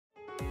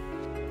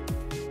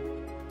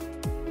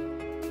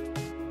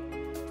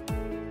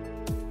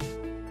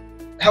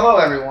Hello,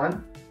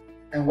 everyone,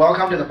 and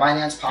welcome to the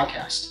Binance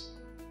Podcast.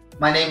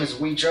 My name is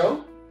Wee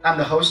Zhou. I'm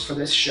the host for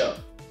this show.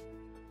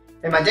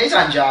 In my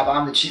daytime job,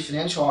 I'm the Chief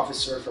Financial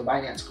Officer for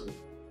Binance Group.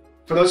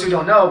 For those who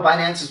don't know,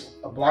 Binance is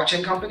a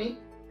blockchain company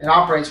and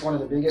operates one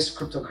of the biggest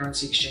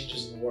cryptocurrency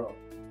exchanges in the world.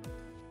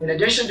 In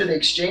addition to the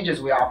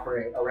exchanges we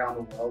operate around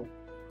the world,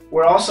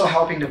 we're also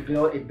helping to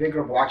build a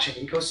bigger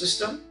blockchain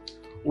ecosystem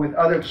with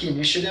other key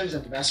initiatives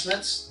and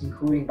investments,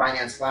 including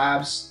Binance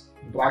Labs,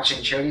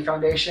 Blockchain Charity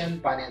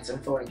Foundation, Binance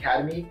Info and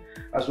Academy,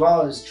 as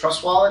well as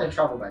Trust Wallet and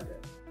Travel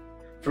Bandit.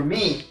 For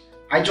me,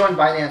 I joined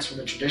Binance from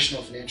the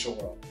traditional financial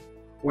world,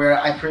 where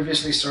I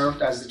previously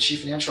served as the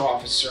Chief Financial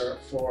Officer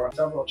for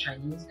several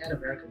Chinese and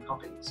American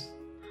companies.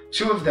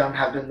 Two of them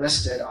have been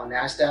listed on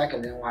NASDAQ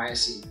and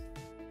NYSE.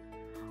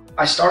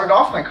 I started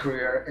off my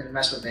career in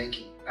investment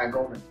banking at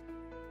Goldman.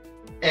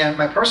 And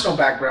my personal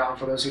background,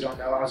 for those who don't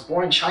know, I was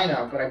born in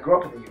China, but I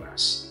grew up in the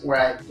US, where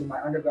I did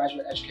my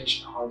undergraduate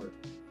education at Harvard.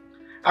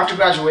 After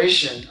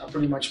graduation, I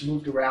pretty much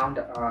moved around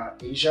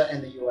Asia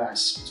and the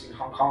US, between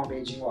Hong Kong,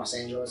 Beijing, Los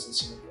Angeles, and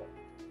Singapore.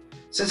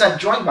 Since I've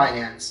joined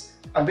Binance,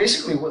 I've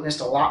basically witnessed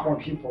a lot more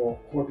people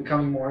who are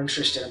becoming more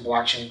interested in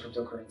blockchain and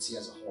cryptocurrency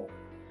as a whole.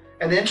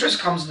 And the interest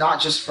comes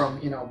not just from,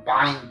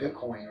 buying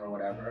Bitcoin or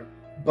whatever,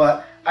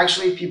 but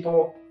actually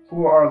people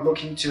who are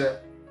looking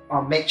to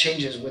make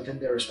changes within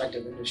their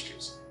respective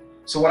industries.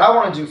 So what I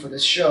want to do for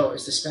this show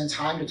is to spend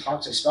time to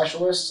talk to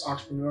specialists,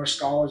 entrepreneurs,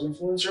 scholars,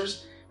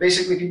 influencers,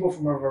 basically people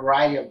from a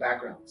variety of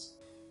backgrounds.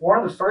 One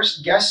of the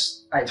first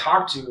guests I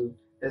talked to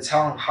is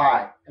Helen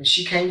Hai, and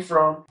she came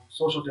from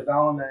social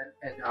development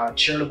and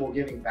charitable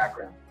giving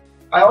background.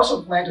 I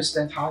also plan to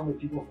spend time with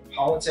people from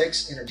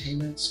politics,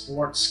 entertainment,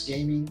 sports,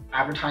 gaming,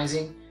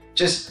 advertising,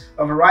 just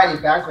a variety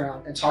of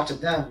background, and talk to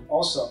them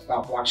also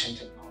about blockchain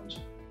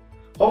technology.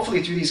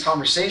 Hopefully through these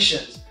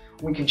conversations,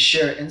 we can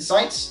share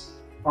insights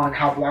on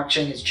how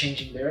blockchain is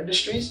changing their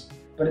industries,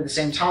 but at the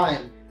same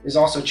time, is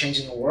also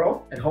changing the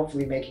world and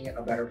hopefully making it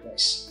a better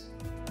place.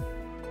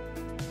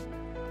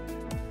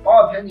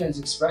 All opinions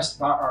expressed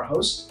by our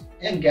hosts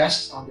and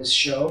guests on this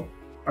show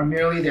are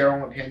merely their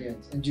own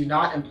opinions and do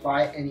not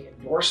imply any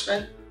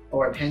endorsement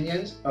or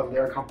opinions of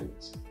their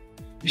companies.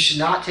 You should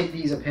not take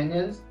these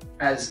opinions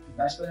as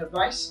investment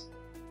advice,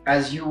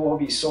 as you will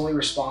be solely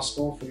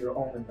responsible for your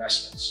own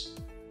investments.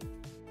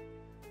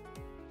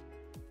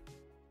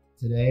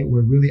 Today,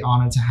 we're really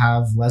honored to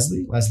have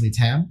Leslie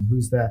Tam,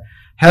 who's the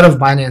head of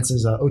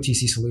Binance's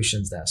OTC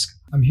Solutions desk.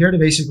 I'm here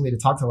to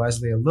talk to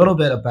Leslie a little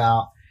bit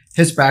about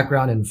his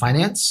background in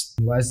finance.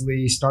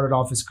 Leslie started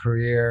off his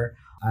career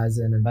as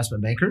an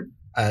investment banker,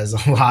 as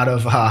a lot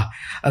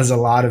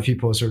of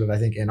people sort of, I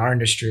think, in our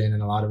industry and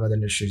in a lot of other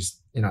industries,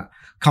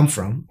 come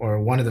from,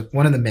 or one of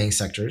the main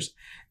sectors.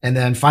 And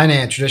then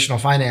traditional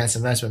finance,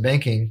 investment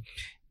banking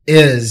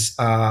is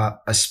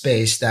a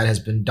space that has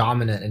been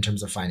dominant in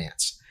terms of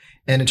finance.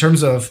 And in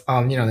terms of,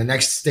 the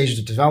next stages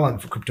of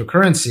development for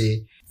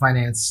cryptocurrency,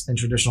 finance and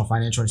traditional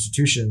financial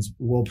institutions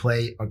will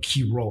play a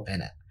key role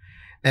in it.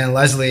 And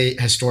Leslie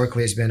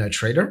historically has been a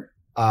trader,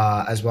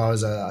 as well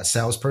as a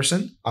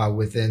salesperson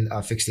within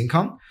fixed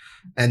income.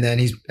 And then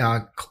he's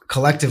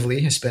collectively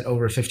has spent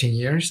over 15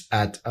 years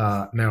at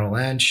Merrill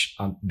Lynch,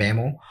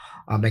 BAML,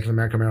 Bank of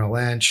America Merrill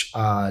Lynch,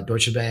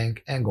 Deutsche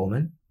Bank, and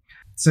Goldman.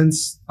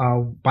 Since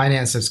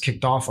Binance has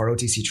kicked off our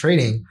OTC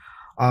trading,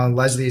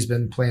 Leslie has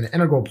been playing an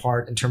integral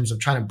part in terms of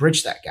trying to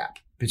bridge that gap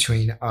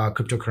between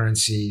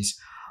cryptocurrencies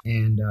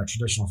and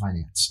traditional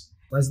finance.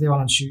 Leslie, why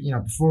don't you,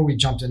 before we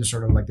jumped into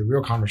sort of like the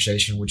real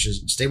conversation, which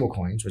is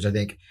stablecoins, which I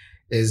think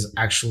is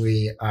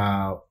actually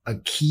a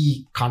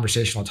key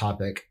conversational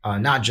topic,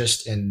 not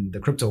just in the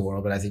crypto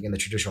world, but I think in the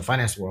traditional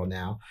finance world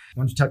now.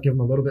 Why don't you give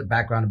them a little bit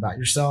background about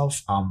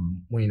yourself,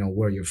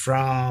 where you're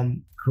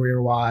from,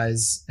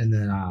 career-wise, and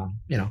then,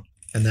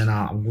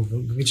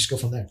 we just go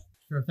from there.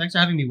 Sure. Thanks for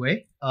having me,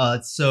 Wei.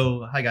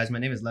 Hi guys, my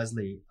name is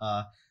Leslie.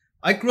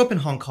 I grew up in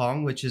Hong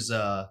Kong, which is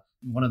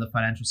one of the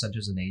financial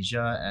centers in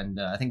Asia,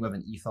 and I think we have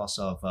an ethos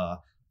of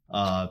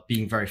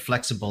being very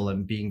flexible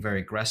and being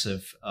very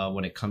aggressive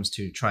when it comes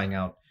to trying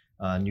out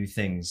new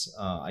things.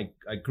 I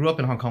grew up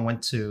in Hong Kong,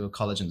 went to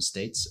college in the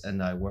States,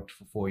 and I worked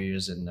for 4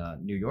 years in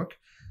New York.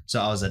 So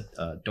I was at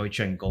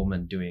Deutsche and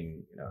Goldman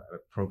doing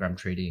program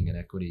trading and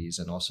equities,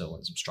 and also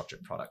on some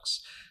structured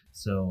products.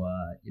 So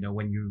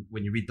when you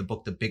read the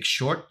book The Big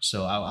Short,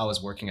 so I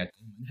was working at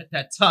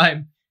that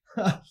time,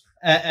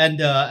 and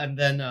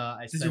then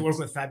I. Did you work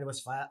with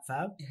Fabulous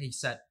Fab? Yeah, he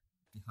sat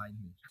behind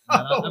me.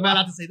 Am I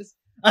allowed to say this?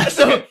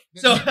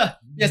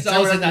 Yes, I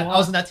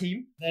was in that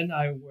team. Then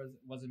I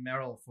was in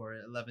Merrill for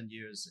 11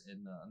 years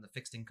on the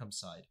fixed income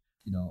side,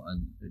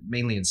 and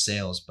mainly in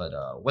sales. But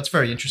what's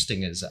very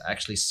interesting is I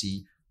actually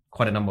see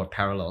quite a number of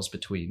parallels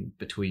between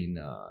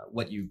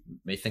what you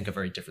may think of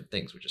very different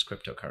things, which is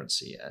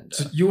cryptocurrency. And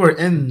so you were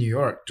in New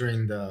York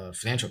during the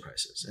financial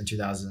crisis in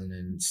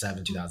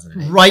 2007,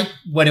 2008. Right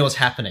when it was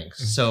happening.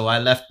 Mm-hmm. So I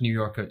left New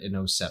York in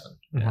 2007.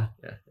 Mm-hmm.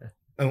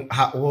 Yeah. And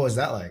what was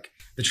that like?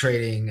 The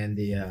trading and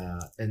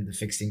the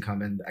fixed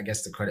income and I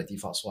guess the credit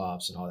default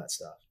swaps and all that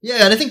stuff.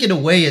 Yeah, and I think in a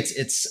way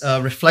it's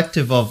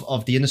reflective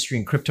of the industry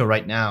in crypto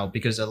right now,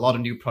 because a lot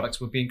of new products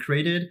were being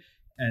created,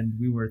 and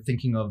we were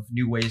thinking of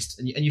new ways,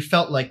 and you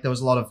felt like there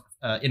was a lot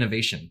of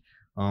innovation,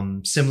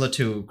 similar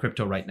to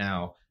crypto right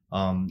now.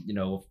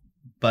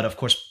 But of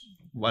course,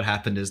 what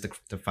happened is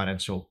the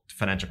financial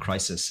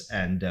crisis,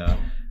 and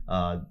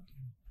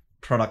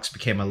products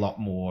became a lot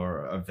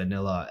more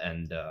vanilla,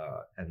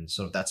 and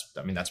sort of that's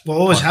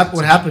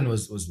what happened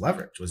was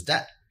leverage, was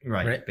debt,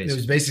 right? It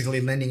was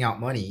basically lending out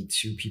money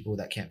to people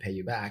that can't pay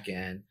you back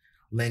and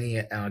lending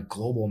it on a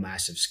global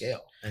massive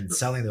scale and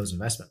selling those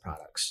investment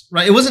products.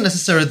 Right. It wasn't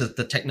necessarily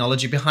the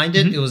technology behind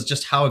it. Mm-hmm. It was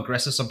just how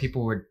aggressive some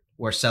people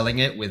were selling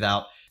it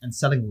and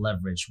selling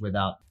leverage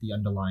without the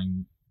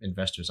underlying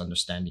investors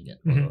understanding it,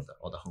 mm-hmm.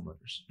 or the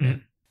homeowners. Mm-hmm.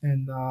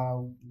 And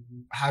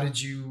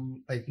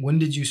when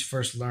did you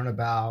first learn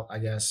about, I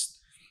guess,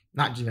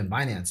 not even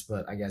Binance,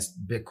 but I guess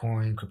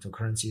Bitcoin,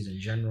 cryptocurrencies in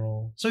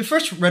general? So we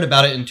first read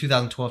about it in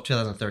 2012,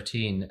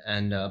 2013,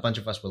 and a bunch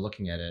of us were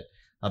looking at it.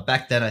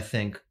 Back then, I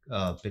think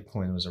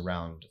Bitcoin was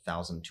around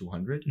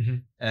 1,200, mm-hmm.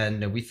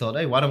 and we thought,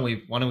 hey, why don't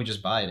we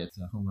just buy it? It's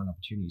a home run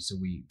opportunity, so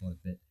we bought a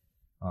bit.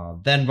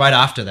 Then right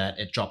after that,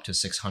 it dropped to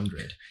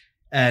 600,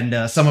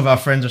 and some of our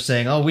friends are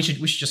saying, oh, we should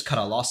just cut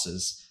our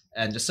losses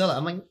and just sell it.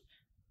 I'm like,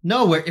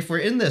 no, if we're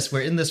in this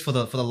for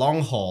the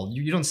long haul.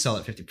 You don't sell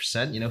it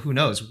 50%. Who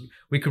knows?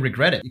 We could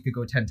regret it. It could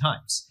go 10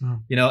 times.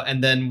 Mm.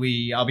 And then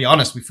I'll be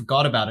honest, we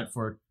forgot about it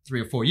for 3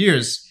 or 4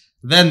 years.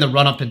 Then the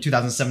run up in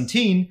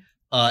 2017,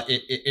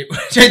 it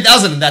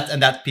 10,000,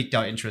 and that piqued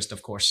our interest,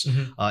 of course,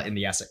 mm-hmm. In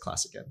the asset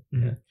class again.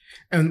 Mm-hmm. Yeah.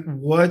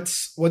 And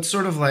what's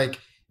sort of like,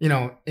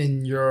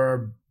 in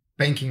your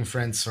banking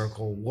friend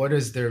circle, what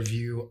is their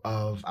view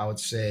of, I would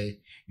say,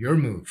 your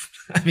move?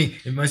 I mean,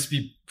 it must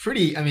be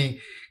pretty,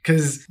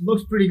 because it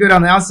looks pretty good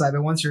on the outside,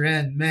 but once you're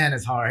in, man,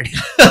 it's hard.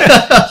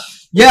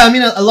 Yeah,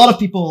 a lot of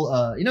people,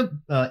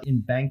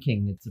 in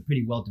banking, it's a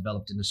pretty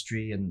well-developed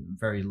industry and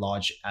very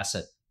large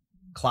asset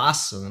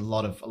class and a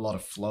lot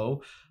of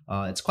flow.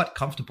 It's quite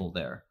comfortable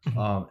there.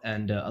 Mm-hmm.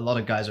 And a lot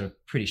of guys are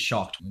pretty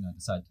shocked when I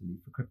decided to leave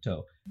for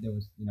crypto. There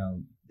was,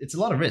 it's a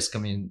lot of risk.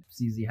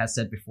 CZ has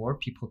said before,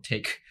 people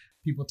take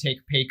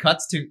pay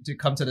cuts to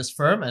come to this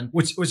firm, and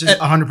which is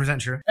 100%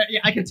 true. Yeah,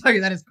 I can tell you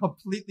that is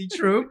completely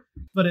true,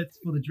 but it's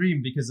for the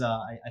dream, because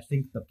I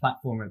think the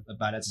platform of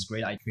Binance is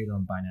great. I created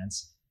on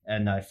Binance,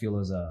 and I feel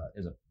is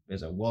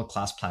a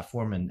world-class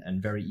platform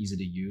and very easy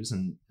to use,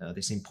 and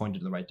they seem pointed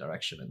in the right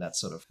direction, and that's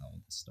sort of how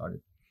it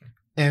started.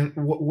 And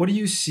what do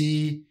you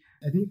see?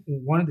 I think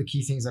one of the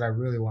key things that I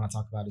really want to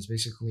talk about is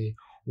basically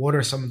what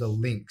are some of the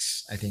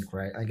links, I think,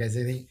 right? I guess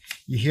I think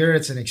you hear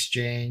it's an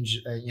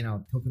exchange,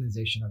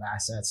 tokenization of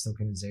assets,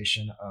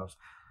 tokenization of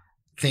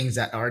things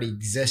that already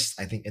exist,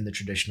 I think, in the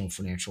traditional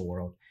financial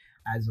world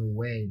as a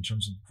way in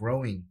terms of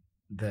growing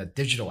the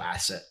digital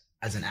asset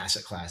as an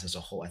asset class as a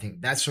whole. I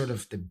think that's sort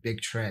of the big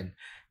trend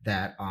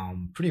that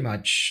pretty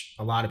much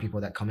a lot of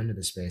people that come into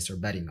the space are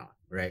betting on,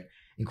 right?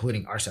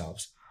 Including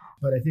ourselves.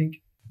 But I think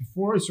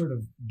before you sort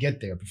of get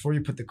there, before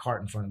you put the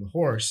cart in front of the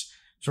horse,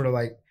 sort of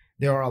like,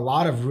 there are a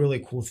lot of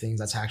really cool things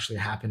that's actually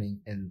happening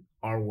in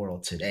our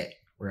world today,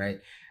 right?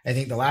 I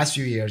think the last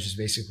few years is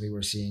basically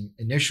we're seeing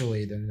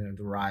initially the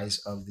rise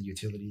of the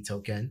utility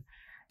token.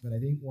 But I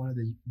think one of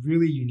the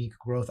really unique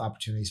growth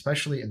opportunities,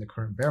 especially in the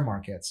current bear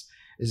markets,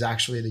 is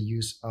actually the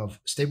use of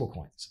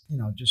stablecoins.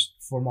 Just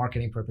for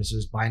marketing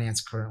purposes,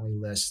 Binance currently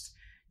lists,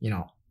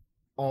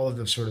 all of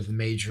the sort of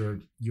major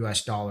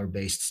US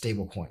dollar-based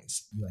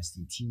stablecoins,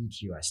 USDT,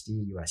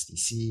 QSD,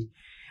 USDC,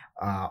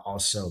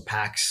 also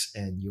PAX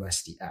and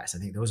USDS. I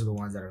think those are the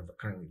ones that are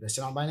currently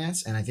listed on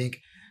Binance. And I think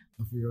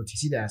for your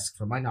OTC desk,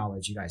 from my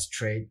knowledge, you guys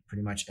trade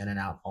pretty much in and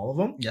out all of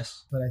them.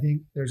 Yes. But I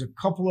think there's a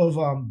couple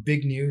of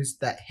big news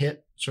that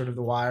hit sort of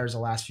the wires the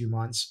last few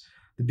months.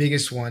 The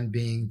biggest one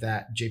being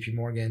that JP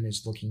Morgan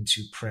is looking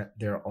to print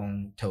their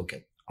own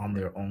token on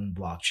their own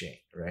blockchain,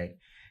 right?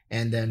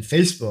 And then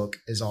Facebook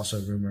is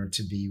also rumored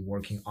to be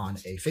working on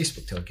a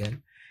Facebook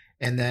token.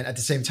 And then at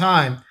the same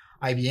time,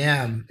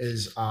 IBM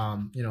is,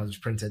 has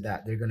printed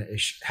that they're going to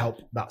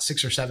help about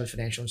 6 or 7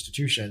 financial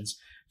institutions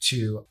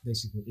to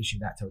basically issue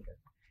that token.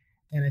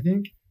 And I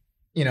think,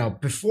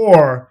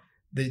 before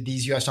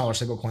these US dollar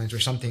stablecoins were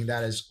something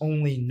that is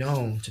only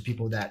known to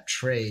people that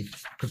trade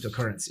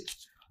cryptocurrency.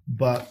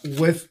 But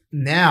with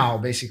now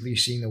basically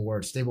seeing the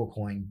word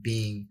stablecoin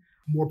being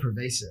more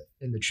pervasive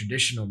in the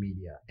traditional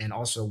media and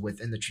also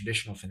within the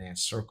traditional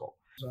finance circle.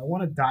 So I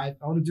want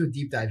to do a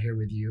deep dive here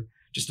with you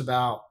just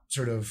about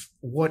sort of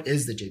what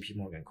is the JP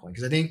Morgan coin?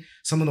 Because I think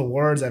some of the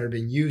words that are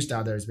being used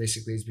out there is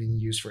being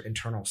used for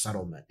internal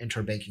settlement,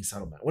 interbanking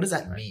settlement. What does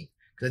that mean?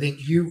 Because I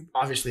think you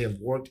obviously have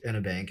worked in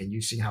a bank and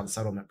you've seen how the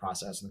settlement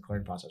process and the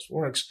clearing process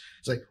works.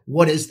 It's like,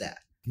 what is that?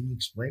 Can you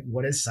explain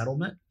what is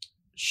settlement?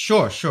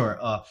 Sure.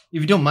 If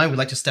you don't mind, we'd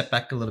like to step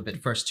back a little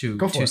bit first to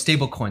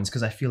stable coins,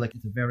 because I feel like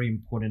it's a very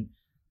important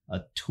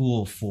a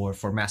tool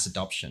for mass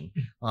adoption.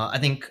 I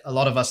think a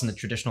lot of us in the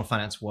traditional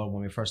finance world,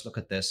 when we first look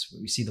at this,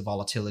 we see the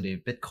volatility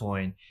of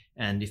Bitcoin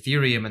and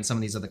Ethereum and some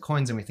of these other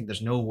coins, and we think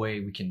there's no way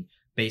we can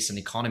base an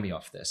economy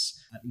off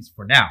this, at least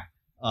for now.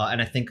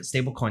 And I think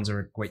stablecoins are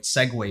a great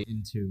segue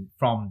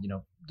from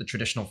the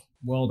traditional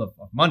world of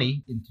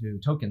money into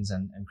tokens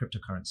and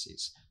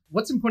cryptocurrencies.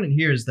 What's important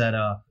here is that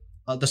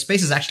the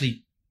space has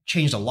actually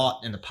changed a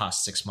lot in the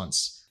past 6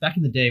 months. Back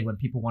in the day, when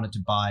people wanted to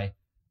buy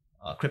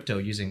crypto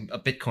using a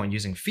Bitcoin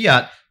using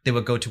fiat, they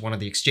would go to one of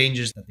the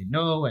exchanges that they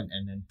know and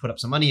then put up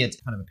some money. It's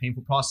kind of a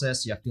painful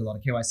process. You have to do a lot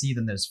of KYC,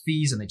 then there's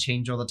fees and they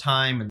change all the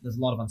time. And there's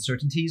a lot of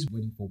uncertainties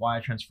waiting for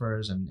wire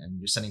transfers and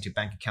you're sending to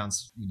bank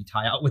accounts really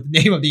tie out with the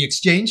name of the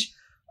exchange.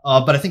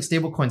 But I think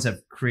stablecoins have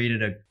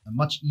created a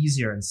much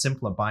easier and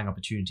simpler buying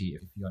opportunity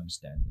if you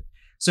understand it.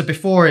 So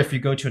before, if you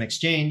go to an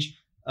exchange,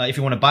 if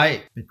you want to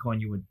buy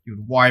Bitcoin, you would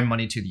wire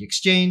money to the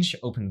exchange,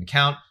 open an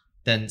account,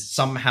 then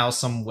somehow,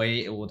 some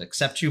way it would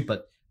accept you,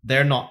 but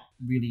they're not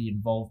really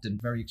involved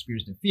and very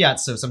experienced in fiat.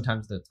 So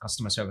sometimes the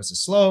customer service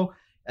is slow.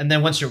 And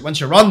then once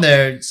you're on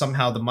there,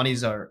 somehow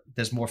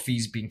there's more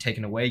fees being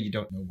taken away. You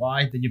don't know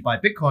why. Then you buy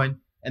Bitcoin.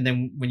 And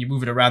then when you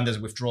move it around, there's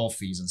withdrawal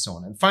fees and so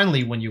on. And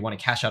finally, when you want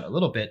to cash out a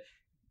little bit,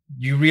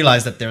 you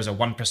realize that there's a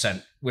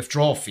 1%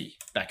 withdrawal fee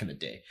back in the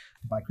day.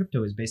 Buy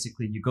crypto is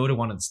basically you go to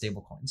one of the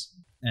stable coins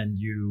and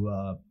you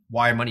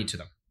wire money to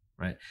them,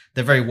 right?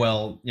 They're very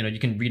well, you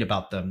can read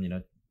about them,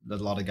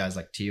 there's a lot of guys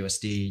like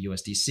TUSD,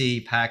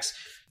 USDC, PAX.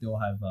 They all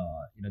have,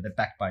 they're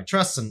backed by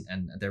trusts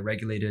and they're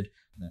regulated.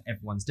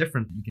 Everyone's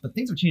different, but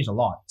things have changed a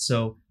lot.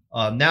 So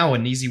now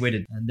an easy way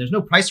and there's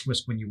no price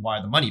risk when you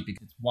wire the money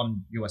because it's $1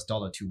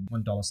 to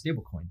 $1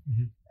 stablecoin.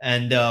 Mm-hmm.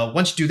 And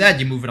once you do that,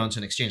 you move it onto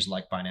an exchange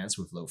like Binance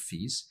with low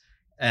fees.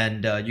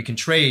 And you can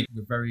trade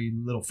with very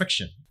little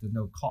friction. There's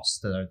no costs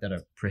that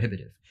are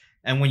prohibitive.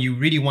 And when you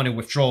really want to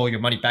withdraw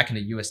your money back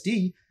into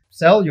USD,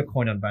 sell your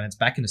coin on Binance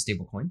back into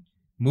stablecoin,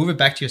 move it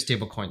back to your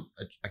stablecoin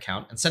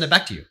account and send it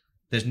back to you.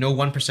 There's no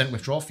 1%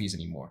 withdrawal fees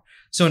anymore.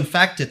 So in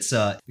fact, it's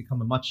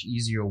become a much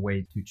easier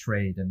way to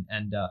trade.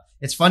 And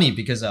it's funny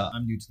because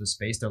I'm new to the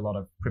space. There are a lot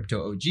of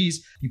crypto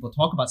OGs. People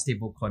talk about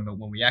stablecoin, but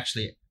when we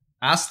actually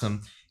ask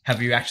them,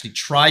 have you actually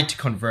tried to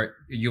convert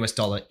a US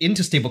dollar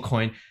into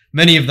stablecoin?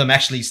 Many of them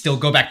actually still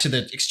go back to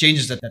the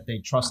exchanges that they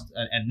trust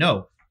and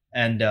know.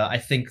 And I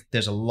think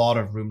there's a lot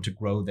of room to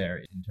grow there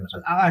in terms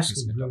of. I'll ask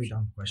you a really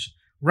dumb question.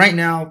 Right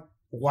now,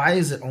 why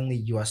is it only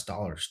US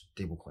dollar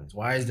stablecoins?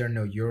 Why is there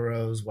no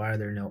euros? Why are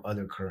there no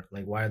other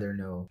why are there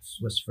no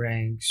Swiss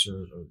francs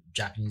or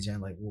Japanese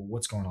yen?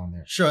 What's going on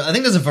there? Sure. I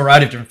think there's a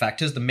variety of different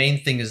factors. The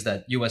main thing is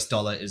that US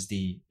dollar is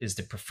the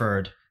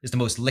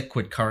most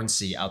liquid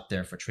currency out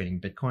there for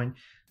trading Bitcoin.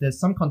 There's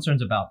some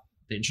concerns about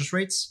the interest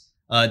rates.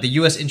 The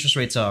US interest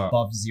rates are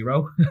above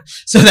zero.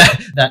 So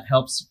that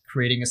helps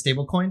creating a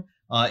stable coin.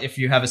 If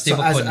you have a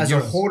stable coin, as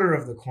a holder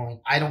of the coin,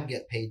 I don't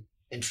get paid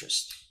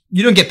interest.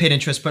 You don't get paid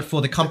interest, but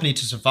for the company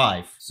to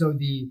survive. So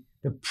the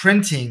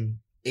printing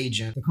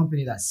agent, the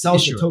company that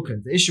sells the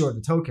tokens, the issuer of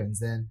the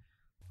tokens, then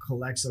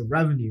collects a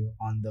revenue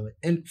on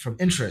from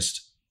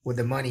interest with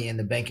the money in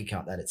the bank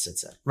account that it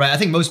sits at. Right. I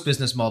think most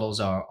business models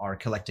are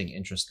collecting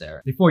interest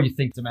there. Before you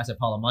think it's a massive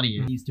pile of money,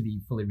 it needs to be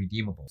fully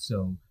redeemable.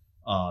 So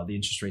the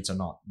interest rates are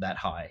not that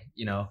high,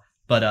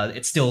 but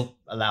it still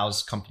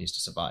allows companies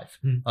to survive.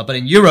 But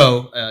in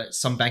euro,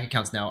 some bank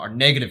accounts now are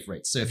negative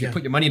rates. So if you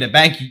put your money in a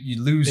bank,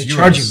 you lose euros. They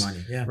charge you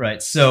money. Yeah.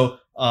 Right. So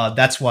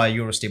that's why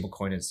euro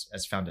stablecoin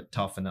has found it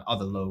tough in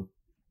other low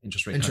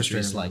interest rate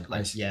countries like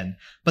yen.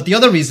 But the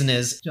other reason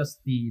is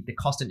just the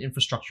cost and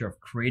infrastructure of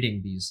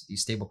creating these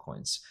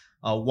stablecoins.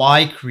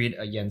 Why create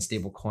a yen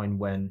stablecoin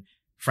when,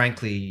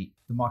 frankly,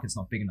 the market's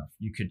not big enough?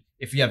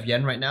 If you have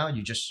yen right now,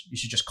 you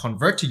should just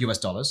convert to US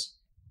dollars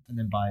and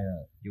then buy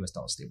a US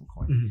dollar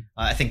stablecoin. Mm-hmm.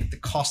 I think the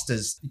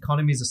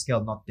economies of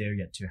scale not there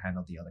yet to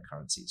handle the other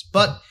currencies,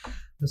 but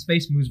the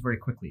space moves very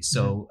quickly.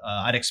 So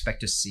I'd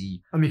expect to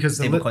see because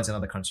stablecoins in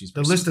other countries.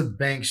 The list of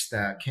banks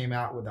that came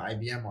out with the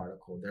IBM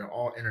article, they're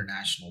all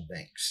international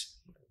banks,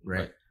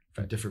 right?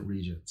 From different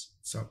regions.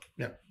 So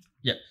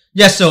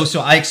yeah. So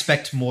I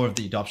expect more of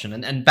the adoption.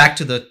 And back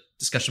to the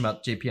discussion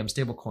about JPM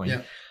stablecoin.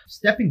 Yeah.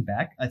 Stepping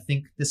back, I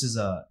think it's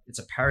a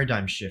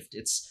paradigm shift.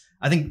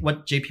 I think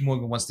what JP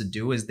Morgan wants to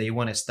do is they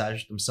want to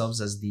establish themselves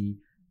as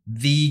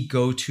the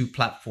go-to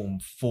platform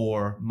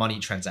for money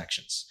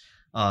transactions.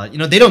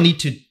 They don't need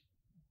to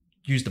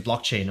use the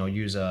blockchain or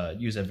use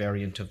a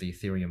variant of the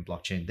Ethereum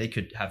blockchain. They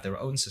could have their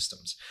own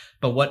systems.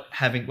 But what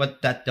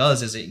that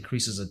does is it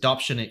increases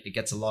adoption. It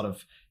gets a lot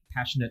of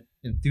passionate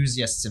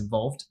enthusiasts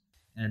involved,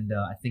 and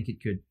I think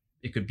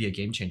it could be a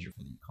game changer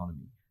for the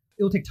economy.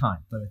 It'll take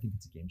time, but I think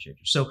it's a game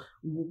changer. So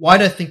why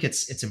do I think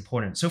it's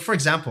important? So for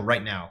example,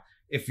 right now,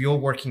 if you're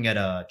working at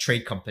a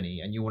trade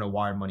company and you want to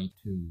wire money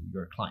to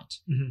your client,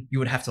 you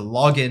would have to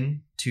log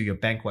in to your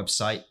bank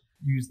website,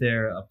 use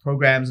their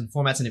programs and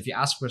formats. And if you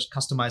ask for a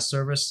customized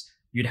service,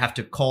 you'd have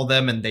to call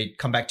them and they'd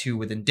come back to you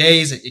within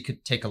days. It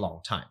could take a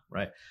long time,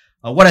 right?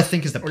 What I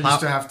think is you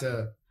still have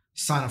to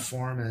sign a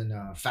form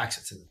and fax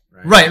it to them,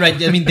 right?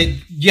 Right. I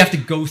mean, you have to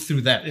go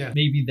through that. Yeah.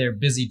 Maybe they're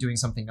busy doing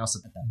something else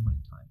at that point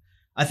in time.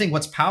 I think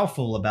what's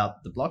powerful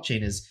about the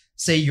blockchain is,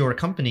 say you're a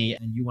company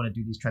and you want to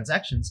do these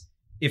transactions.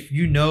 If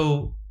you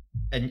know,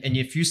 and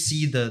if you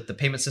see the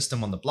payment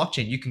system on the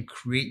blockchain, you can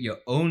create your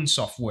own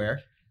software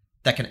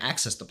that can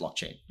access the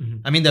blockchain. Mm-hmm.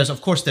 I mean,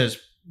 there's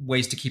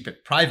ways to keep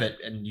it private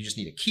and you just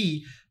need a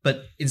key.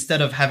 But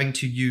instead of having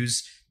to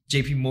use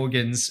JP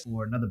Morgan's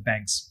or another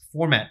bank's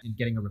format in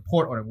getting a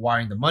report or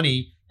wiring the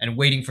money and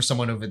waiting for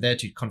someone over there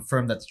to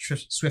confirm that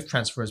the SWIFT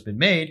transfer has been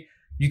made,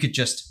 you could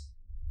just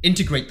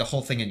integrate the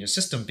whole thing in your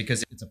system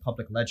because it's a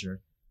public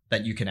ledger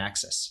that you can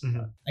access.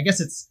 Mm-hmm. I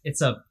guess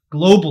it's a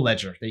global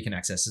ledger that you can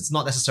access. It's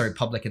not necessarily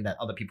public in that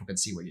other people can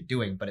see what you're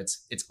doing, but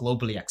it's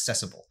globally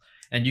accessible.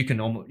 And you can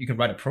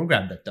write a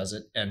program that does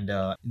it. And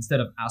instead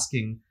of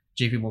asking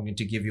JP Morgan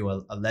to give you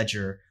a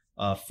ledger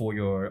for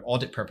your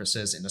audit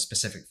purposes in a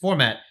specific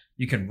format,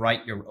 you can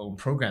write your own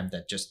program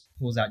that just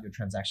pulls out your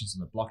transactions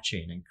on the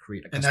blockchain and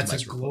create a customized report. And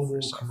that's a global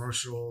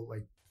commercial,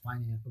 like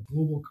finance, a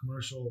global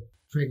commercial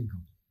trading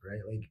company,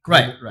 right? Like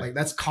right. Like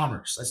that's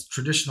commerce. That's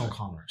traditional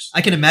commerce.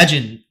 I can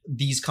imagine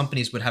these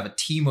companies would have a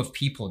team of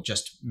people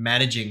just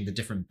managing the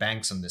different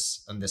banks on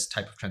this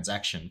type of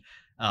transaction.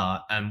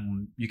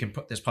 And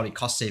there's probably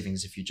cost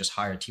savings if you just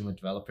hire a team of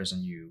developers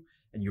and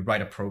you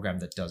write a program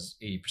that does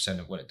 80%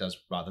 of what it does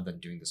rather than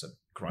doing this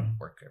grunt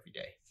work every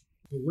day.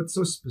 But what's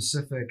so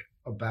specific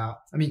about,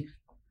 I mean,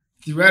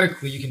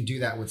 theoretically, you can do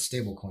that with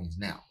stablecoins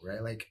now,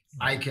 right? Like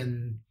I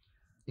can,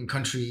 in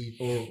country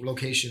or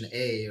location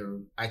A,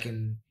 or I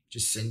can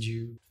just send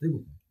you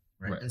stablecoin,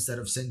 right? Instead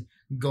of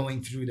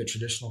going through the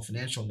traditional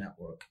financial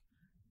network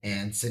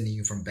and sending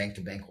you from bank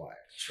to bank wires,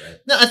 right?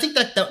 No, I think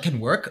that can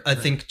work. I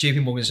think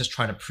JP Morgan is just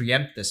trying to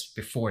preempt this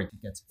before it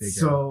gets bigger.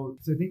 So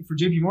I think for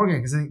JP Morgan,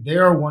 because I think they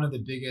are one of the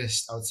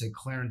biggest, I would say,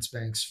 clearance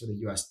banks for the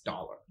US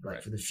dollar,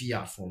 right? For the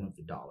fiat form of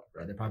the dollar,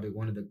 right? They're probably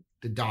one of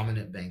the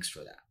dominant banks for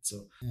that.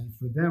 So, and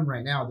for them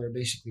right now, they're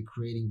basically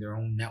creating their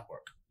own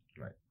network,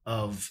 right,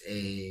 of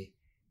a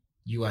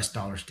US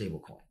dollar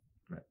stablecoin,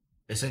 right?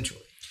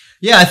 Essentially.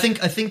 Yeah, I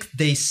think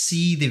they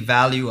see the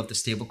value of the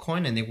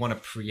stablecoin and they want to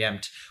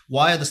preempt.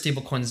 Why are the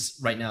stablecoins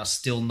right now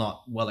still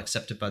not well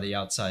accepted by the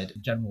outside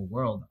general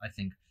world? I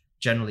think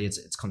generally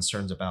it's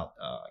concerns about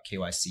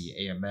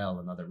KYC, AML,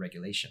 and other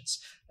regulations.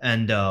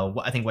 And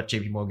I think what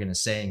JP Morgan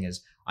is saying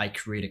is, I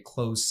create a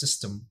closed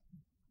system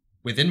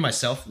within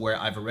myself where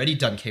I've already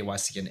done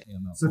KYC and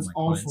AML. So it's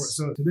all clients.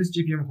 So this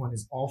JPM coin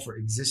is all for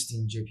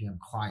existing JPM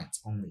clients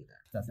only then.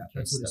 That's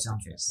what it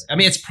sounds like. I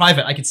mean, it's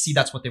private. I can see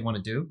that's what they want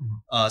to do.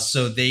 Mm-hmm.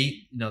 So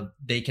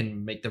they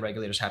can make the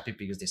regulators happy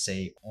because they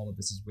say all of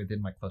this is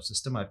within my closed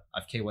system.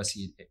 I've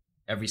KYC'd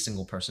every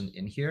single person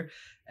in here,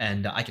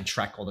 and I can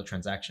track all the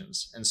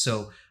transactions. And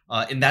so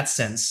in that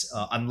sense,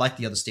 unlike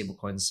the other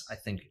stablecoins, I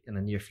think in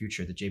the near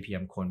future, the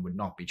JPM coin would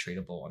not be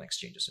tradable on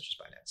exchanges such as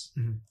Binance.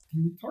 Mm-hmm.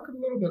 Can you talk a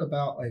little bit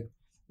about like,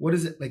 what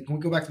is it? Like, when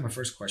we go back to my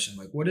first question,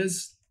 like what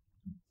is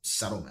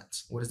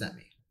settlements? What does that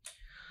mean?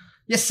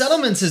 Yeah,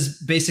 settlements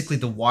is basically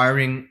the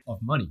wiring of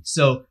money.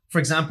 So, for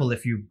example,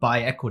 if you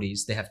buy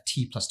equities, they have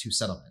T+2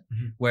 settlement,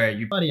 mm-hmm. where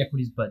you buy the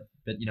equities, but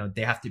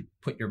they have to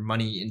put your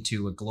money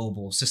into a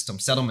global system,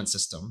 settlement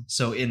system.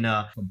 So,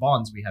 for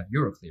bonds, we have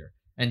Euroclear,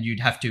 and you'd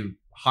have to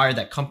hire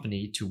that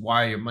company to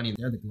wire your money.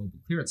 They're the global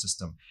clearance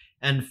system,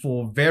 and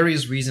for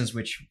various reasons,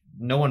 which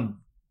no one,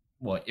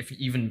 well, if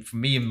even for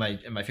me in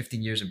my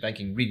 15 years in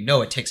banking, really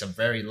know, it takes a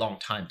very long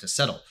time to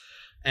settle,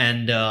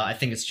 and I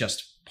think it's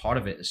just part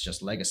of it is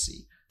just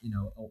legacy.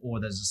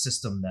 Or there's a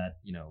system that,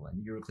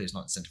 and Euroclear is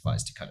not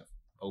incentivized to kind of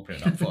open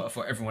it up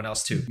for everyone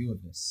else to deal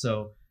with this.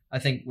 So I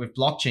think with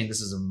blockchain, this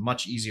is a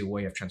much easier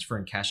way of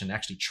transferring cash and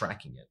actually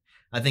tracking it.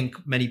 I think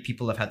many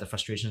people have had the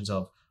frustrations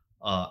of,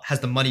 has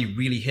the money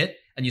really hit?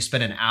 And you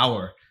spend an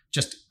hour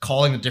just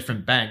calling the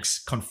different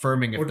banks,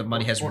 confirming if the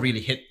money has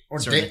really hit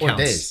certain accounts. Or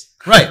days.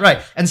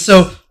 Right. And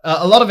so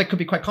a lot of it could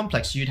be quite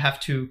complex. You'd have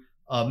to,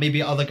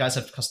 maybe other guys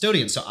have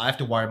custodians. So I have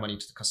to wire money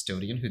to the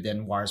custodian, who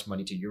then wires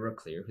money to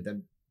Euroclear, who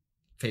then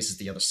faces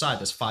the other side.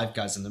 There's 5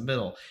 guys in the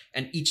middle,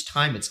 and each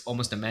time it's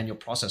almost a manual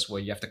process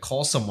where you have to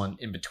call someone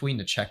in between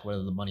to check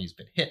whether the money has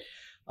been hit.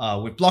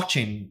 With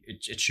blockchain,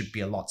 it should be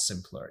a lot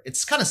simpler.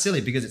 It's kind of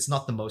silly because it's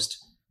not the most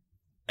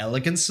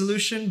elegant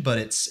solution, but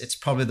it's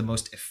probably the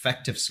most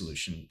effective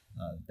solution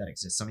that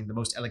exists. I mean, the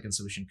most elegant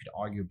solution could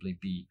arguably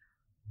be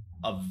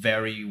a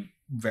very,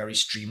 very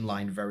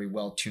streamlined, very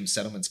well-tuned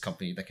settlements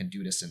company that can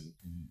do this in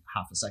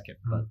half a second.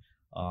 Mm-hmm.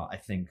 But I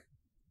think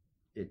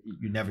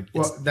you never.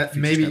 Well, that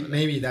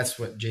maybe that's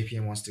what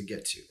JPM wants to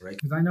get to, right?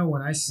 Because I know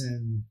when I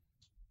send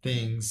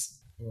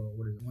things,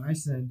 when I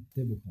send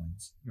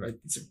stablecoins, right,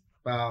 it's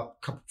about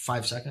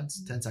 5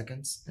 seconds, 10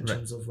 seconds in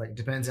terms of like,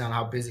 depends on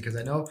how busy. Because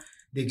I know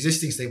the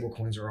existing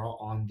stablecoins are all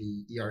on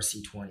the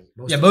ERC20.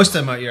 Most of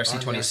them are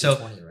ERC20. So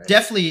right?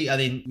 Definitely, I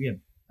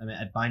mean,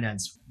 at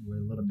Binance, we're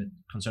a little bit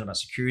concerned about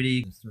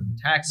security, certain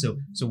attacks.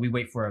 So we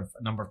wait for a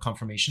number of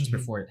confirmations mm-hmm.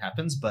 before it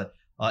happens, but.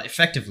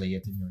 Effectively,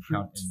 it's in your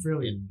account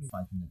in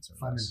 5 minutes or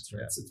 5 minutes,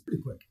 right? Yeah. So it's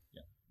pretty quick.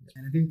 Yeah.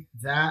 And I think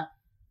that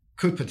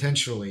could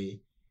potentially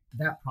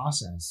that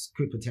process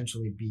could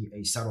potentially be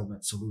a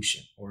settlement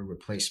solution or a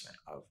replacement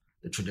of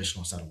the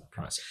traditional settlement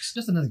process.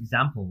 Just another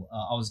example.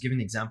 I was giving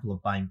the example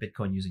of buying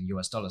Bitcoin using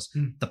US dollars.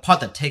 The part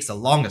that takes the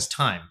longest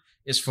time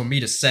is for me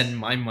to send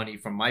my money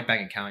from my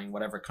bank account in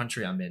whatever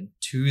country I'm in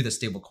to the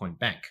stablecoin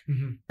bank.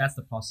 That's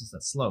the process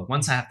that's slow.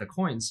 Once I have the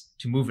coins,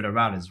 to move it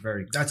around is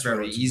very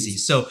easy.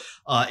 So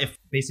if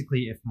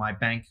my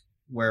bank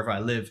wherever I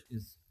live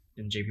is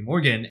in JP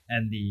Morgan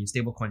and the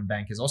stablecoin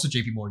bank is also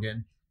JP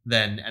Morgan,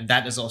 and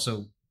that is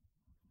also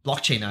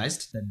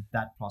blockchainized, then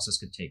that process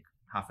could take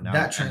half an hour.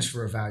 That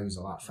transfer of value is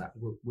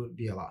would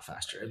be a lot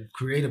faster and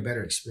create a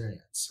better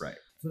experience. Right.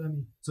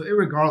 So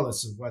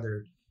irregardless of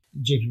whether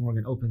JP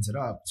Morgan opens it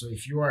up, so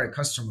if you are a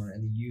customer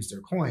and you use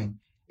their coin,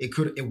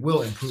 it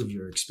will improve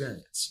your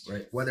experience,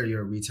 right? Whether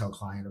you're a retail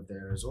client of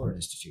theirs or an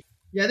institution.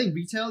 Yeah, I think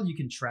retail you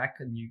can track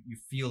and you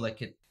feel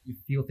like you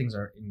feel things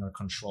are in your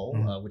control,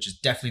 which is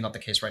definitely not the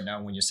case right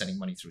now when you're sending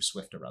money through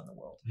SWIFT around the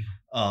world.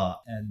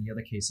 And the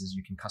other case is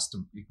you can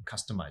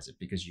customize it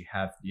because you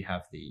have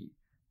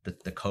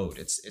the code.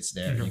 It's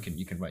there.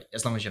 You can write,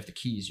 as long as you have the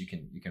keys, you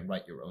can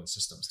write your own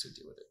systems to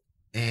deal with it.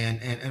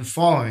 And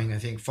following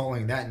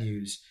that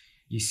news,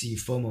 you see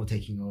FOMO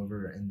taking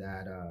over, and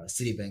that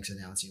Citibank's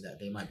announcing that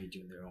they might be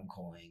doing their own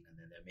coin, and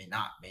then they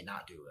may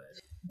not do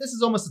it. This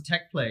is almost a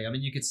tech play. I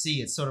mean, you could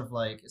see it's sort of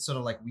like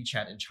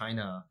WeChat in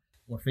China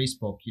or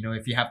Facebook. You know,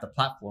 if you have the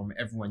platform,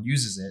 everyone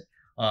uses it.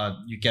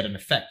 You get an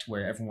effect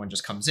where everyone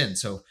just comes in.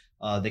 So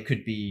there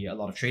could be a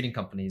lot of trading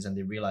companies, and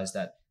they realize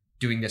that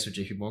doing this with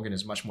JP Morgan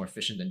is much more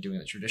efficient than doing it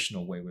the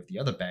traditional way with the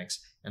other banks,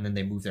 and then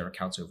they move their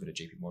accounts over to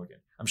JP Morgan.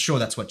 I'm sure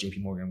that's what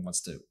JP Morgan wants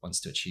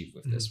to achieve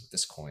with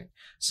this coin.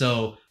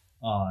 So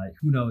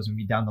who knows,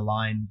 maybe down the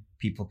line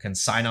people can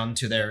sign on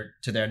to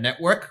their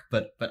network,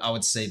 but I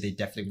would say they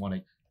definitely want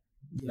to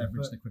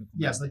leverage the critical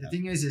mass. Yeah, but the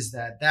thing is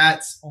that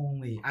that's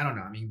only, I don't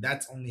know, I mean,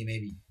 that's only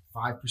maybe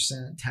 5%,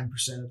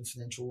 10% of the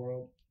financial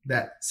world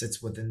that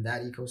sits within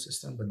that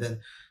ecosystem. But then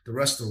the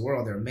rest of the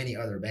world, there are many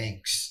other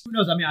banks. Who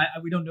knows? I mean,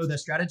 we don't know their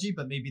strategy,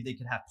 but maybe they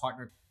could have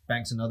partner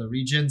banks in other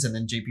regions, and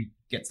then JP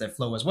gets their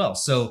flow as well.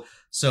 So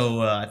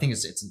I think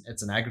it's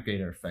an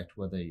aggregator effect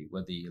where the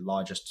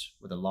largest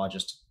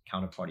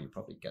counterparty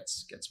probably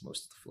gets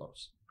most of the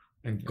flows.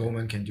 And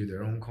Goldman can do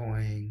their own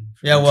coin.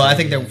 Yeah, well, I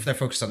think they're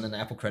focused on an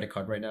Apple credit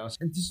card right now.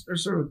 And just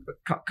sort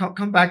of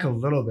come back a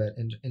little bit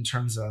in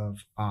terms of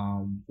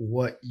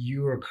what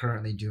you are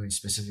currently doing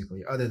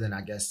specifically, other than,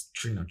 I guess,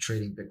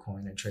 trading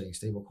Bitcoin and trading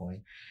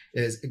stablecoin,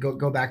 is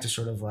go back to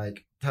sort of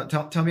like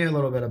tell me a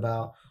little bit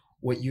about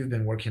what you've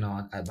been working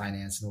on at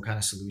Binance and what kind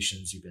of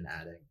solutions you've been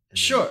adding.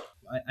 Sure.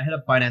 I head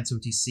up Binance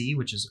OTC,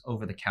 which is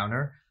over the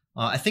counter.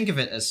 I think of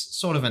it as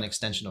sort of an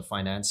extension of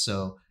finance.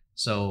 So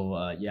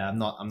yeah, I'm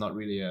not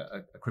really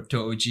a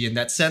crypto OG in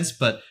that sense,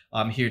 but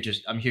I'm here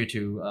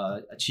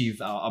to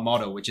achieve our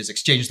motto, which is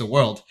exchange the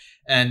world.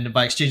 And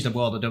by exchange the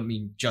world, I don't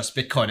mean just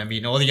Bitcoin. I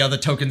mean all the other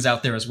tokens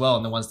out there as well,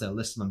 and the ones that are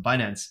listed on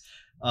Binance.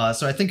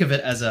 So I think of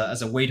it as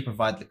a way to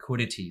provide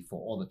liquidity for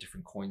all the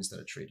different coins that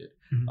are traded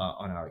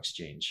on our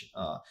exchange.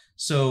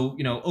 So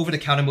over the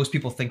counter, most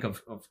people think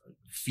of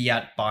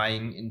fiat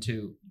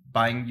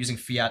using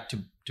fiat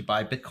to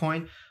buy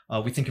Bitcoin.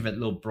 We think of it a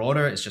little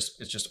broader. It's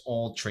just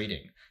all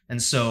trading.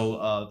 And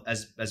so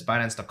as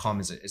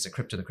Binance.com is a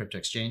crypto to crypto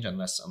exchange,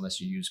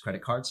 unless you use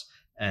credit cards,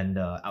 and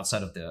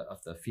outside of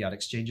the fiat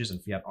exchanges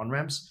and fiat on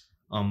ramps.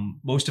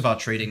 Most of our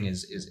trading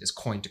is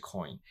coin to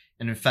coin,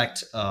 and in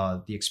fact,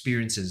 the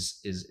experience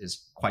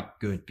is quite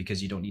good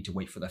because you don't need to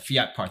wait for the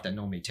fiat part that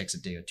normally takes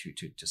a day or two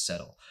to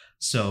settle.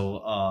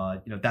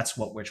 So that's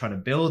what we're trying to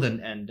build,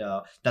 and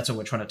that's what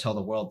we're trying to tell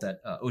the world,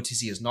 that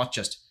OTC is not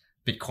just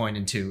Bitcoin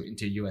into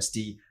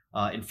USD.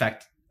 In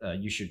fact,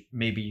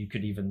 you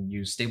could even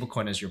use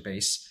stablecoin as your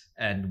base,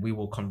 and we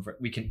will convert.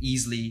 We can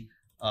easily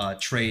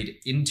trade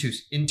into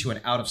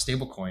and out of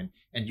stablecoin,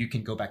 and you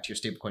can go back to your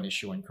stablecoin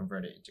issue and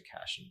convert it into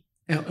cash.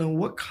 And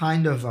what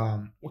kind of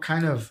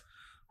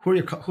who are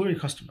your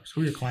customers?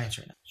 Who are your clients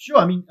right now? Sure.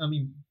 I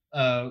mean,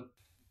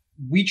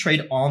 we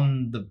trade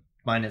on the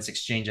Binance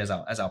exchange as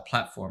our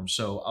platform.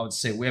 So I would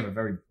say we have a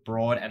very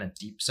broad and a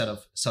deep set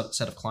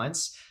of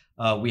clients.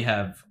 We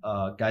have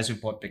guys who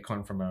bought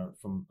Bitcoin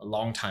from a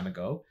long time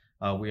ago.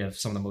 We have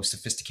some of the most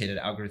sophisticated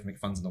algorithmic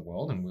funds in the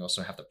world, and we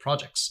also have the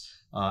projects,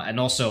 and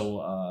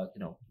also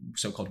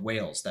so-called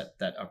whales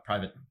that are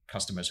private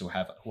customers who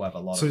have a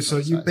lot of. So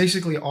you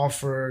basically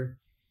offer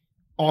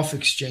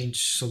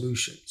off-exchange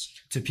solutions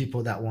to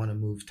people that want to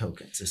move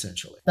tokens,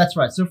 essentially. That's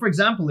right. So, for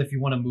example, if you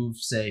want to move,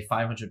 say,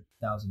 $500,000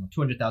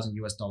 or $200,000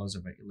 US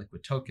of a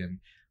liquid token,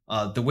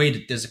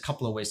 there's a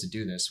couple of ways to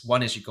do this.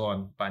 One is you go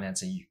on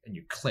Binance and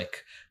you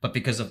click, but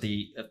because of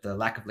the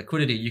lack of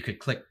liquidity, you could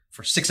click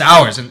for 6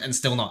 hours and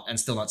still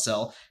not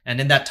sell. And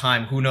in that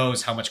time, who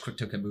knows how much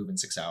crypto can move in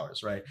 6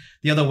 hours, right?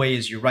 The other way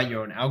is you write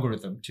your own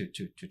algorithm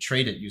to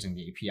trade it using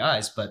the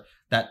APIs, but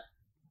that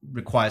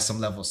requires some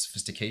level of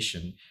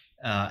sophistication.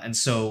 And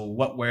so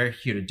what we're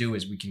here to do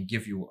is we can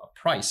give you a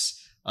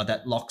price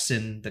that locks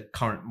in the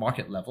current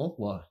market level.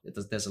 Well,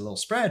 there's a little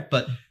spread,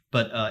 but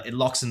it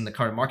locks in the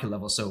current market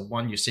level. So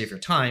one, you save your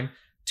time.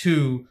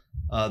 Two,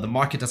 the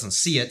market doesn't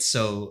see it,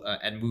 so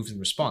and moves in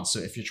response. So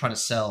if you're trying to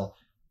sell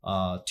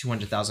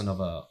 200,000 of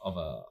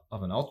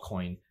an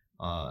altcoin,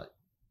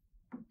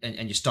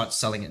 and you start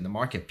selling it in the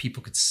market,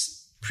 people could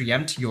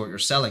preempt your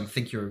selling,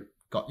 think you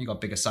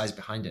got bigger size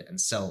behind it, and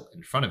sell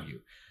in front of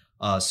you.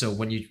 So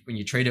when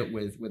you trade it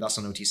with us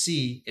on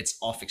OTC, it's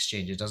off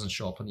exchange. It doesn't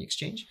show up on the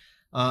exchange.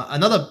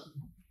 Another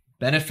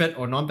benefit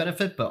or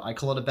non-benefit, but I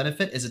call it a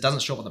benefit, is it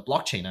doesn't show up on the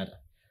blockchain either.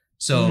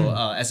 So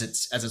as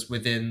it's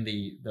within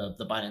the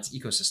Binance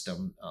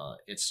ecosystem,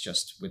 it's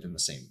just within the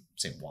same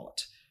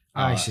wallet.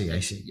 I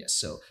see. Yes.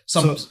 So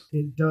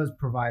it does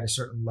provide a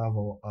certain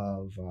level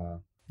of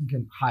you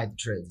can hide the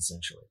trades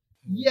essentially.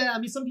 Yeah, I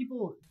mean, some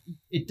people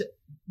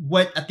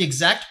at the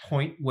exact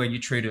point where you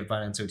trade with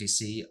Binance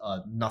OTC,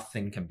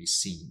 nothing can be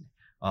seen.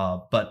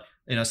 But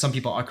some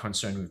people are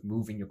concerned with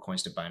moving your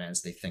coins to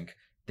Binance. They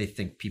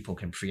think people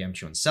can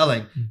preempt you on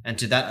selling, and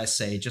to that I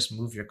say, just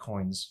move your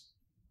coins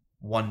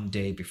one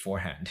day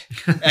beforehand.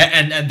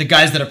 and the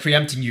guys that are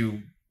preempting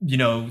you,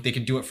 they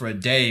can do it for a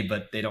day,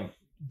 but they don't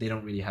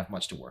really have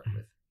much to work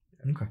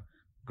with. Okay,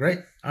 great.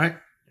 All right.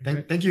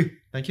 Thank you.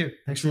 Thanks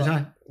for your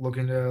time.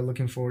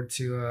 Looking forward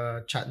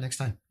to chat next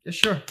time. Yeah,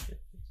 sure.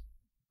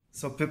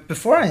 So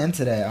before I end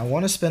today, I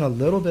want to spend a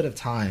little bit of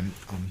time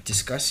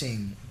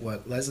discussing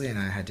what Leslie and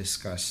I had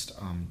discussed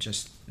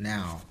just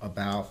now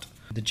about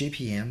the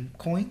JPM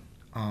coin,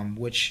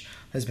 which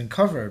has been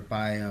covered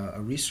by a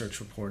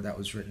research report that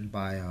was written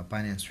by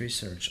Binance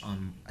Research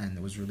and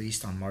it was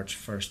released on March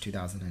 1st,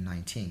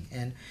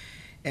 2019.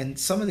 And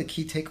some of the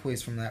key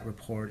takeaways from that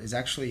report is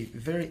actually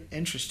very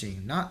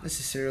interesting, not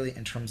necessarily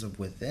in terms of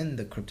within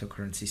the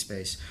cryptocurrency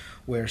space,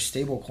 where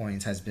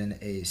stablecoins has been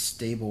a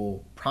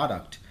stable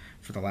product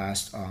for the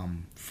last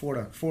 4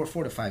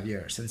 to 5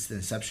 years, since the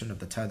inception of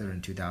the Tether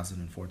in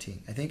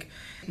 2014. I think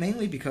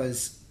mainly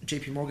because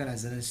JP Morgan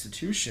as an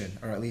institution,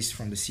 or at least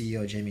from the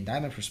CEO Jamie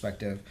Dimon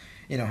perspective,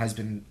 has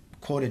been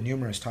quoted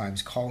numerous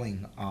times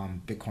calling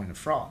Bitcoin a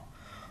fraud.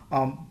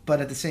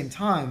 But at the same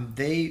time,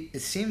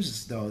 it seems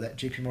as though that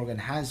JP Morgan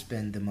has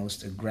been the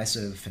most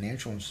aggressive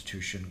financial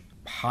institution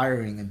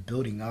hiring and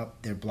building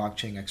up their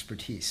blockchain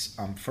expertise.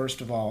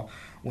 First of all,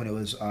 when it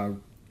was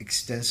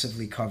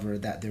extensively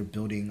covered that they're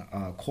building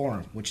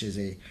Quorum, which is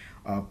a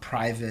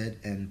private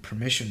and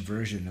permission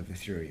version of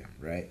Ethereum,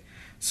 right?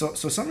 So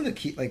some of the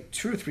key, like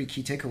 2 or 3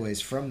 key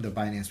takeaways from the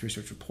Binance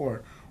Research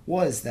report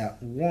was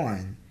that,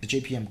 one, the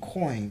JPM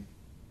coin,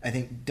 I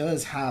think,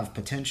 does have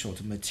potential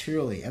to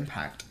materially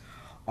impact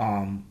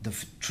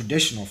the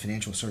traditional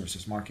financial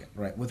services market,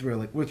 right?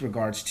 With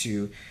regards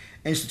to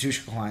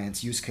institutional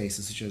clients, use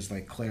cases such as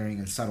like clearing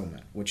and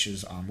settlement, which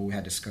is what we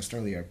had discussed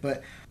earlier.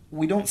 But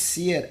we don't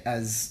see it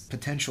as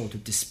potential to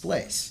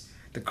displace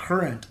the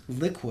current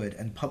liquid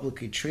and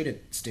publicly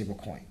traded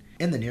stablecoin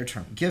in the near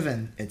term,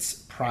 given its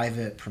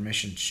private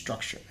permission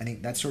structure. I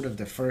think that's sort of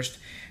the first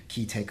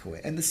key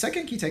takeaway. And the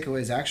second key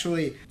takeaway is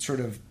actually sort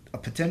of a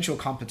potential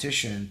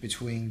competition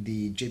between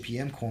the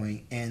JPM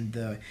coin and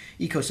the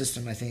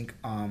ecosystem, I think,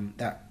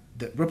 that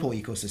the Ripple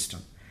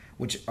ecosystem,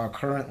 which are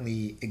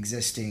currently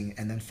existing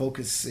and then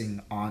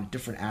focusing on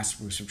different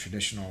aspects of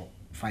traditional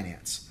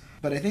finance.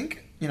 But I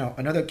think,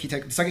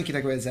 the second key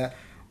takeaway is that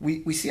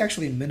we see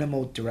actually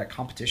minimal direct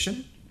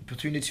competition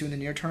between the two in the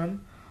near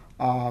term,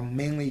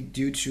 mainly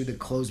due to the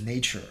closed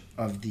nature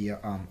of the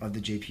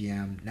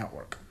JPM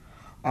network.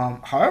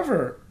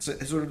 However,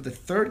 sort of the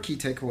third key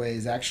takeaway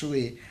is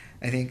actually,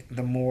 I think,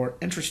 the more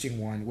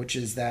interesting one, which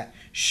is that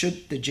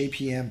should the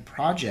JPM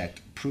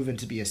project proven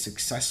to be a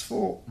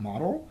successful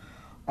model,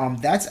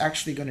 that's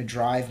actually going to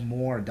drive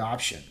more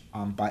adoption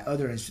by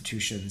other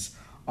institutions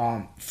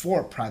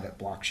for private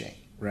blockchain,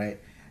 right?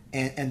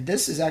 And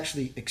this is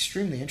actually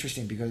extremely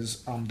interesting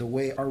because the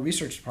way our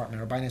research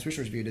department, our Binance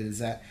Research viewed it, is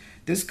that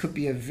this could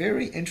be a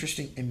very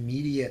interesting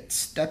immediate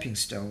stepping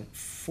stone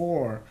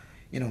for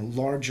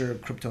larger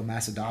crypto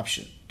mass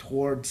adoption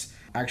towards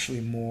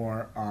actually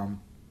more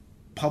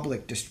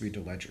public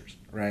distributed ledgers,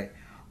 right?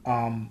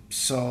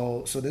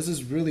 So this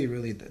is really,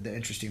 really the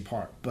interesting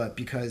part. But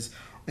because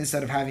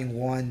instead of having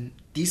one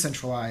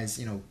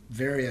decentralized,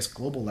 various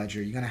global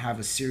ledger, you're going to have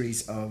a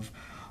series of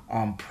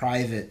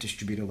private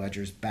distributed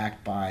ledgers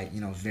backed by,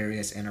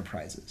 various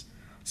enterprises.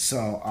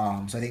 So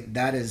I think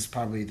that is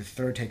probably the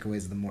third takeaway,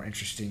 is the more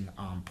interesting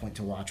point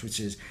to watch, which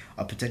is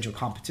a potential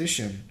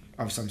competition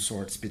of some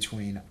sorts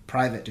between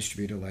private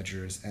distributed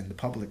ledgers and the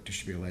public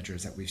distributed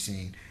ledgers that we've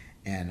seen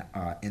in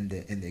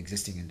the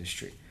existing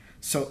industry.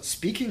 So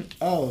speaking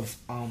of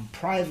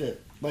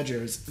private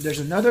ledgers, there's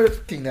another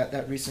thing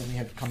that recently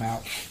had come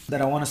out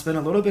that I want to spend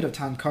a little bit of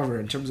time covering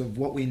in terms of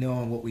what we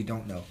know and what we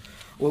don't know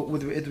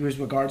with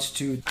regards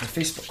to the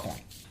Facebook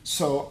coin.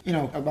 So,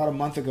 about a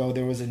month ago,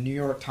 there was a New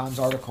York Times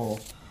article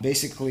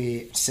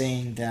basically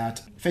saying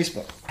that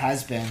Facebook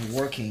has been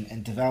working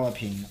and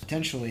developing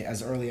potentially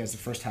as early as the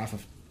first half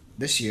of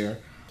this year,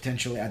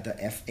 potentially at the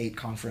F8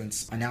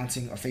 conference,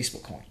 announcing a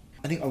Facebook coin.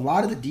 I think a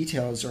lot of the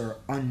details are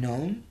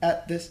unknown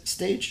at this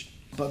stage,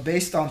 but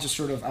based on just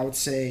sort of, I would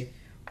say,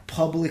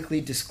 publicly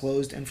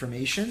disclosed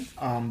information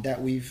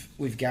that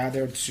we've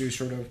gathered to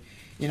sort of,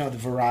 the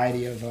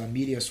variety of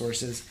media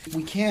sources,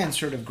 we can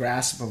sort of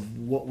grasp of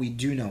what we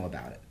do know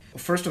about it.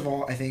 First of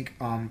all, I think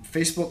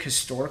Facebook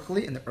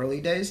historically in the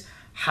early days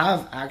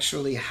have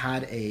actually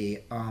had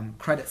a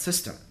credit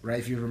system, right?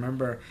 If you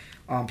remember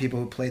people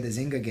who play the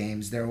Zynga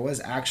games, there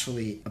was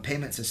actually a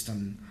payment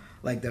system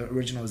like the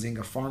original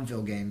Zynga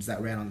Farmville games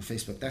that ran on the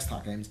Facebook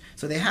desktop games.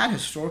 So they had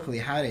historically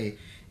had a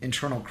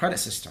internal credit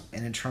system,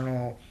 an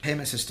internal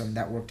payment system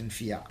that worked in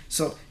fiat.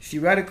 So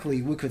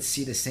theoretically, we could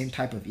see the same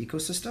type of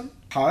ecosystem.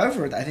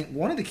 However, I think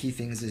one of the key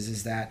things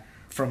is that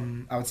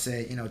from, I would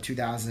say,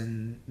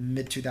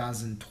 mid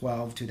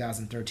 2012,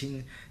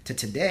 2013 to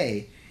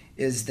today,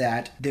 is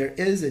that there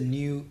is a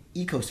new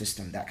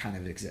ecosystem that kind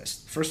of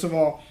exists. First of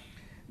all,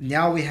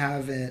 now we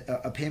have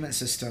a payment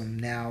system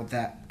now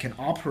that can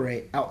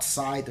operate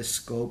outside the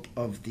scope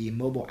of the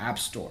mobile app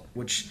store,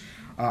 which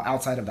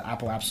outside of the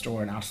Apple App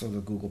Store and outside of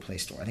the Google Play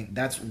Store. I think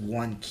that's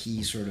one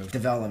key sort of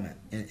development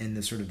in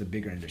the sort of the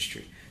bigger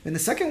industry. And the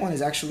second one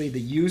is actually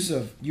the use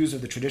of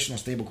the traditional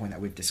stablecoin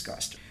that we've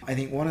discussed. I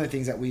think one of the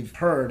things that we've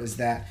heard is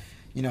that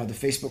the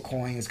Facebook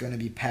coin is going to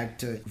be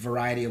pegged to a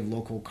variety of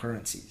local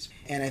currencies.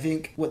 And I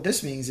think what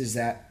this means is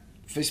that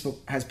Facebook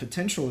has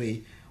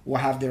potentially will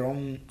have their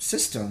own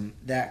system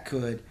that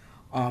could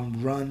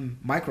run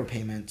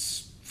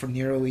micropayments for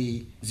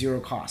nearly zero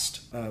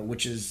cost,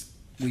 which is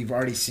we've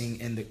already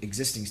seen in the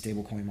existing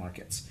stablecoin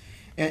markets.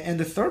 And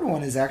the third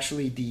one is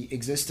actually the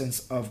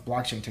existence of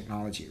blockchain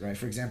technology, right?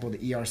 For example, the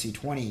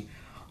ERC20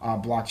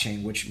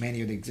 blockchain, which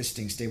many of the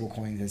existing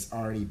stablecoins has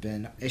already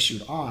been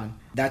issued on,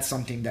 that's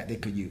something that they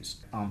could use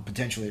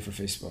potentially for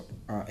Facebook.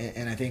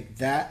 And I think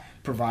that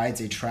provides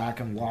a track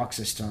and log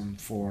system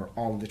for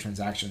all of the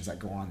transactions that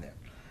go on there.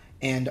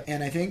 And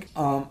I think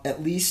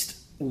at least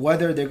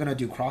whether they're going to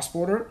do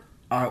cross-border,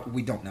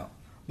 we don't know.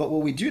 But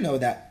what we do know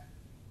that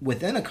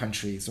within a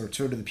country, sort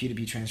of the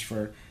P2P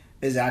transfer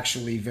is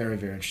actually very,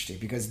 very interesting,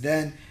 because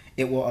then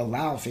it will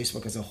allow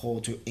Facebook as a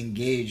whole to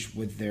engage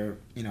with their,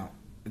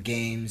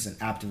 games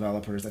and app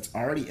developers that's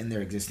already in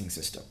their existing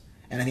system.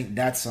 And I think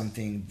that's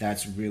something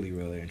that's really,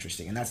 really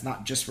interesting. And that's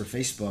not just for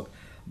Facebook,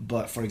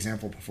 but for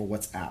example, for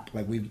WhatsApp.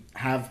 Like we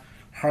have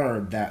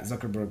heard that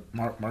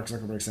Mark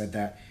Zuckerberg said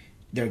that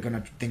they're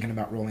thinking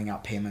about rolling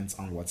out payments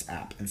on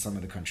WhatsApp in some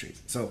of the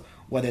countries. So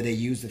whether they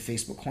use the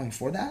Facebook coin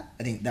for that,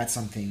 I think that's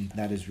something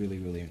that is really,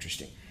 really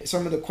interesting.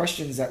 Some of the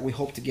questions that we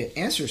hope to get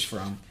answers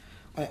from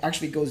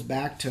actually goes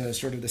back to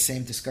sort of the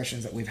same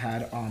discussions that we've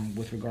had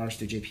with regards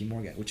to JP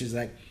Morgan, which is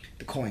like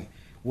the coin.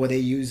 Will they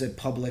use a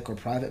public or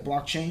private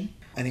blockchain?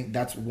 I think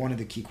that's one of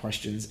the key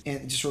questions.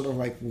 And just sort of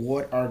like,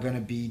 what are going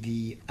to be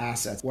the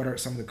assets? What are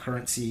some of the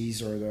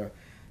currencies or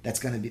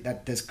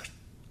that this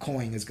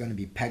coin is going to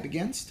be pegged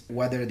against,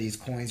 whether these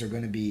coins are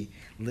going to be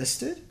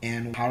listed,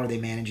 and how are they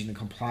managing the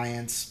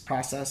compliance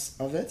process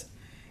of it,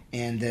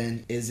 and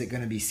then is it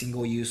going to be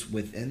single use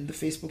within the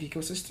Facebook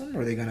ecosystem,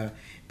 or are they going to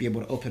be able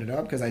to open it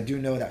up? Because I do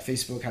know that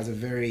Facebook has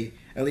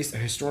at least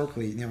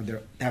historically, they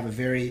have a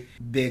very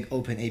big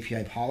open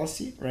API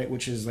policy, right,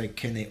 which is like,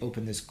 can they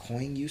open this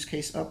coin use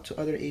case up to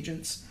other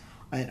agents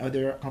and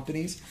other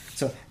companies?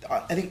 So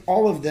I think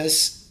all of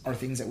this are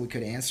things that we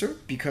could answer,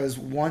 because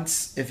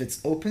if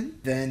it's open,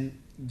 then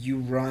you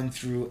run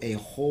through a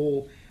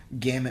whole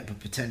gamut of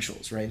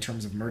potentials, right? In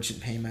terms of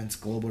merchant payments,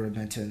 global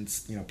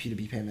remittance,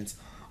 P2P payments,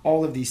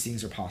 all of these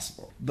things are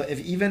possible. But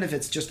even if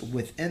it's just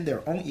within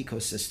their own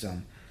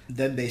ecosystem,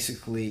 then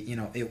basically,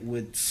 it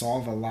would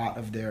solve a lot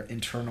of their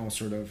internal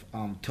sort of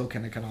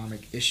token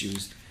economic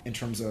issues in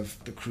terms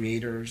of the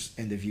creators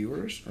and the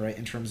viewers, right?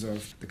 In terms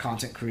of the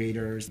content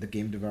creators, the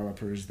game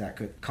developers that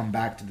could come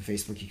back to the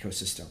Facebook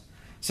ecosystem.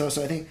 So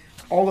I think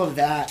all of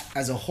that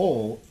as a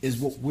whole is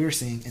what we're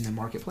seeing in the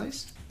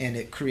marketplace, and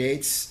it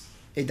creates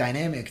a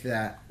dynamic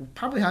that we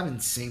probably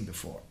haven't seen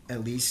before.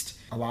 At least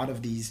a lot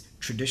of these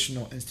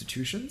traditional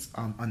institutions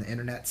on the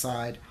internet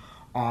side,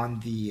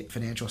 on the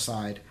financial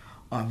side,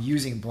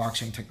 using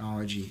blockchain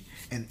technology,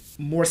 and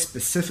more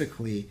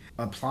specifically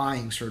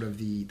applying sort of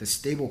the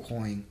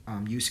stablecoin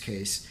use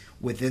case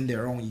within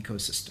their own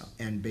ecosystem,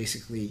 and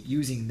basically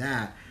using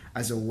that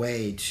as a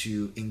way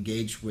to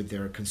engage with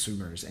their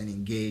consumers and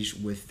engage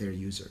with their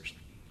users.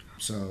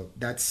 So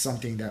that's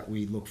something that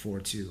we look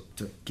forward to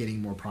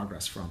getting more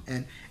progress from.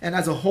 And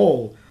as a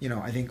whole,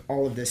 I think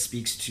all of this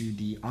speaks to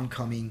the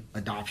oncoming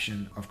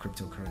adoption of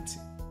cryptocurrency.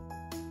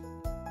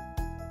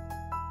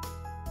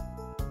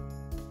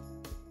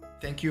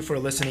 Thank you for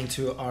listening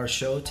to our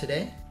show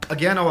today.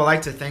 Again, I would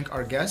like to thank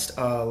our guest,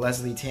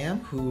 Leslie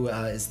Tam, who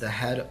is the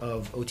head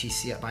of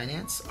OTC at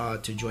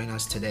Binance, to join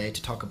us today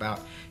to talk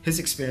about his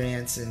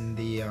experience in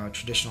the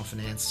traditional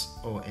finance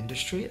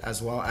industry,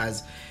 as well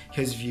as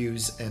his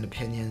views and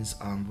opinions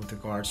with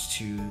regards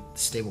to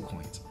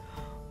stablecoins.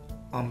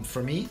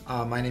 For me,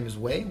 my name is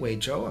Wei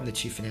Zhou. I'm the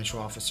Chief Financial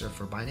Officer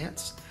for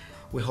Binance.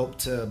 We hope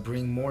to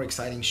bring more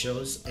exciting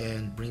shows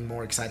and bring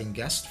more exciting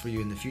guests for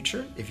you in the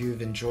future. If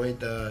you've enjoyed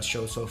the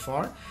show so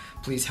far,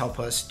 please help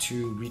us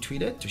to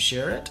retweet it, to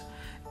share it,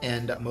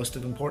 and most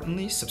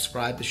importantly,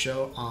 subscribe the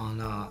show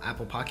on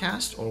Apple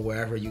Podcast or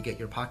wherever you get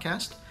your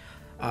podcast.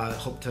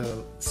 Hope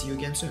to see you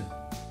again soon.